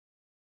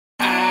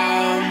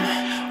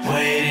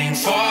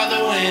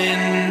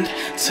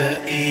to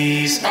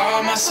ease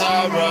all my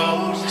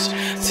sorrows,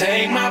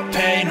 take my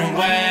pain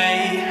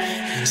away,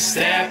 and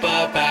step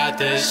up out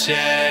the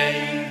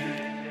shade.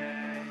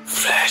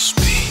 Flash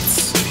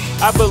beats.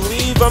 I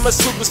believe I'm a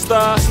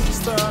superstar.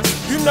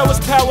 You know it's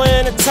power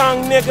in the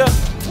tongue, nigga.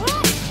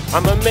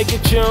 I'ma make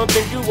it, you don't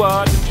think you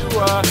are,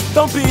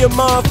 Don't be a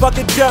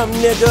motherfucking dumb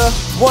nigga.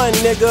 One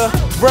nigga,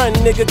 run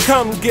nigga,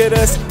 come get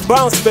us.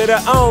 Bounce spitter,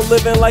 on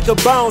living like a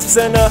bounce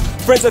center.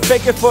 Friends are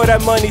faking for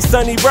that money,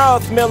 SONNY,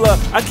 ROTH, Miller.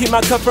 I keep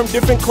my cup from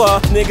different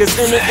cloth, niggas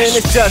in it and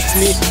it's just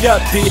me.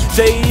 Yuppie,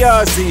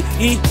 Jerzey,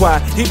 EY,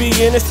 he be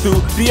in his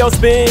studio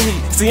spin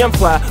heat. See I'm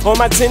fly on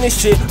my tennis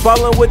shit,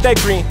 ballin' with that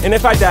green. And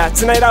if I die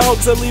tonight, I hope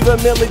to leave a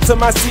milli to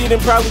my seat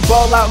and probably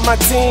ball out my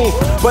team.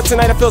 But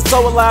tonight I feel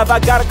so alive, I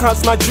gotta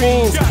accomplish my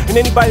dreams. And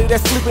anybody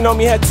that's sleeping on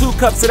me had 2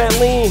 cups of that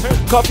lean.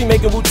 Coffee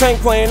making Wu-Tang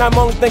playing, I'm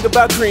only thinking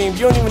about cream.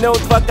 You don't even know what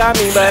the fuck I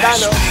mean, but I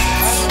know.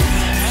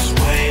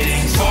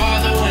 Waiting for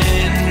the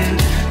wind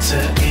to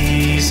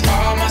ease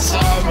all my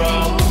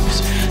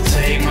sorrows,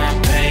 take my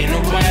pain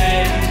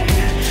away,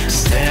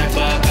 step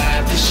up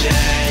out the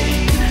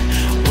shade.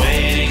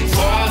 Waiting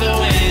for the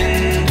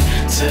wind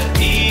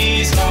to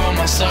ease all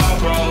my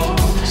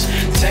sorrows,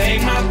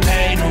 take my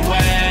pain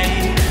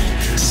away,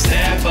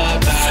 step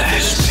up out the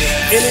shade.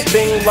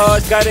 Anything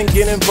large, gotta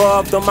get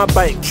involved on my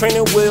bike.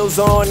 Training wheels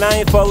on, I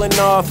ain't falling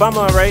off, I'm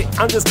alright.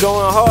 I'm just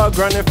going hard,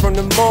 grinding from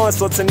the morning.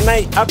 So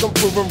tonight, I can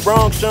prove them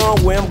wrong,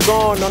 showing where I'm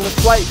going on the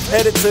flight.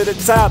 Headed to the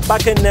top, I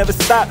can never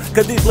stop.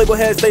 Cause these label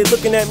heads, they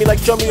looking at me like,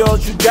 show me all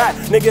you got.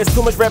 Niggas,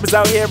 too much rappers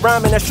out here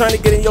rhyming, that's trying to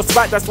get in your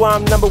spot. That's why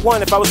I'm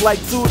 #1. If I was like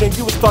 2, then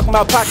you was talking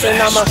about Pac,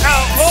 and I'm a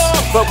outlaw.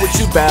 Fuck what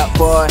you bout,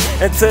 boy.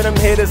 And to them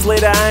haters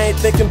later, I ain't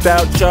thinking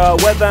about y'all.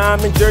 Whether I'm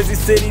in Jersey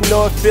City,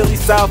 North Philly,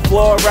 South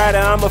Florida,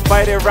 I'm a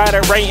fighter,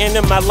 rider, right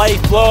into my life,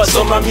 Lord.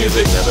 So my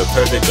music never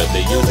perfect, but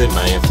they use it.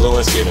 My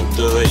influence, get them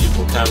through it. You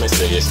can comment,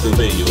 say you're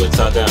stupid. You a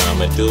talker,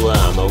 I'm a doer.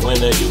 I'm a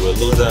winner, you a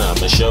loser.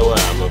 I'm a shower,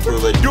 I'm a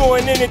prover.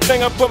 Doing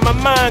anything I put my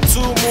mind to,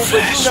 move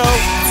it, you know.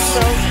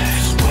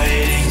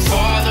 Waiting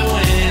for the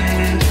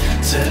wind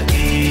to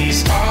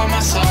ease all my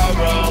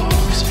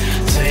sorrows,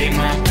 take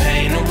my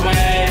pain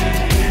away,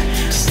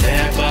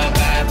 step up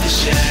out the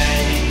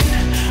shade.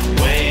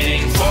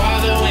 Waiting for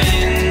the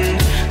wind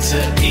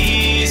to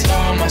ease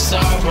all my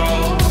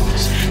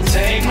sorrows,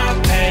 take my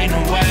pain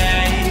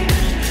away,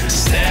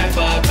 step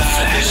up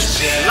out the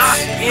shade. Lock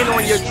in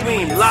on your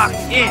dream, lock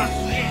in.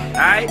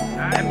 Alright?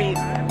 That means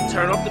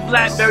turn off the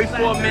BlackBerry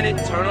for a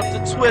minute, turn off the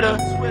Twitter,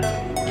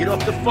 get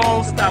off the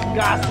phone, stop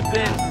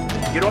gossiping,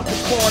 get off the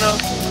corner,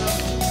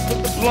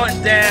 put the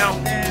blunt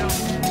down,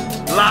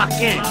 lock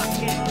in,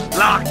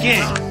 lock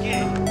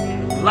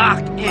in,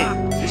 lock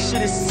in. This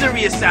shit is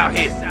serious out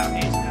here.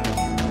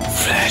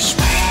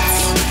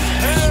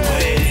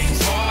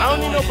 I don't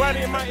need nobody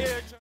in my ear.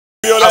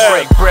 I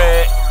break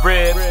bread,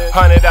 rib,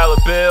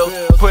 $100 bill.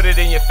 Put it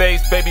in your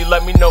face, baby,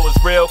 let me know it's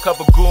real.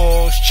 Couple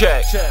goons,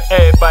 check,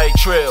 everybody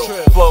trill.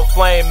 Flow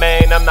flame,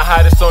 man, I'm the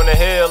hottest on the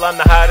hill. I'm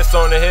the hottest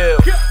on the hill,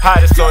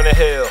 hottest on the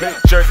hill.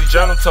 Jersey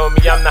Journal told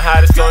me I'm the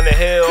hottest on the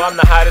hill. I'm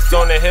the hottest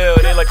on the hill,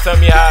 they like tell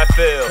me how I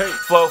feel.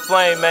 Flow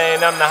flame,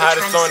 man, I'm the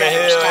hottest on the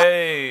hill,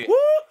 hey.